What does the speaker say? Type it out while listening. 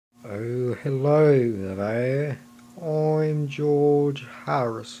Hello there. I'm George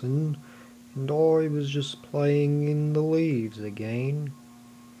Harrison, and I was just playing in the leaves again.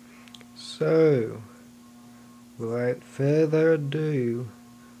 So, without further ado,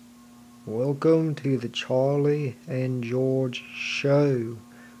 welcome to the Charley and George show,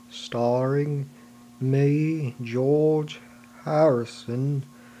 starring me, George Harrison,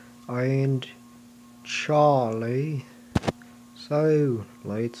 and Charley. So,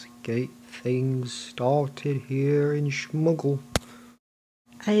 let's get things started here in Schmuggle.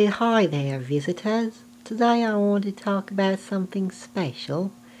 Oh, hi there, visitors. Today I want to talk about something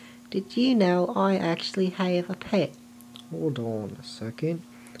special. Did you know I actually have a pet? Hold on a second.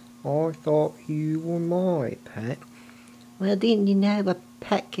 I thought you were my pet. Well, didn't you know a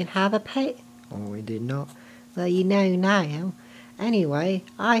pet can have a pet? I did not. Well, you know now. Anyway,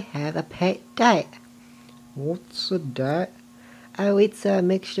 I have a pet dat. What's a dat? Oh, it's a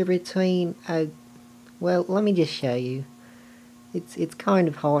mixture between well, let me just show you. It's kind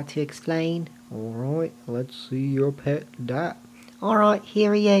of hard to explain. Alright, let's see your pet dat. Alright,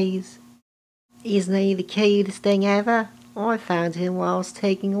 here he is. Isn't he the cutest thing ever? I found him while I was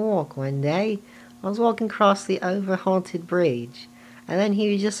taking a walk one day. I was walking across the over-haunted bridge, and then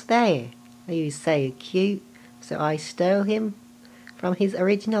he was just there. He was so cute, so I stole him from his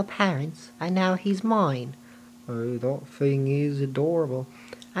original parents, and now he's mine. Oh, that thing is adorable.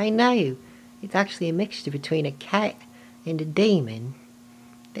 I know, it's actually a mixture between a cat and a demon.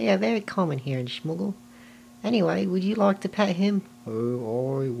 They are very common here in Schmuggle. Anyway, would you like to pet him?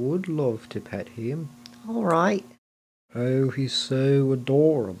 Oh, I would love to pet him. Alright. Oh, he's so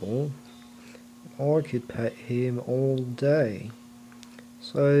adorable. I could pet him all day.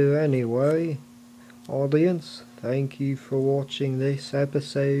 So anyway, audience, thank you for watching this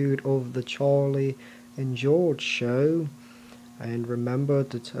episode of the Charley and George show. And remember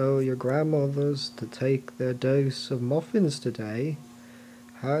to tell your grandmothers to take their dose of muffins today.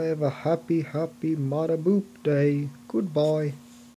 Have a happy Mother Boop Day. Goodbye.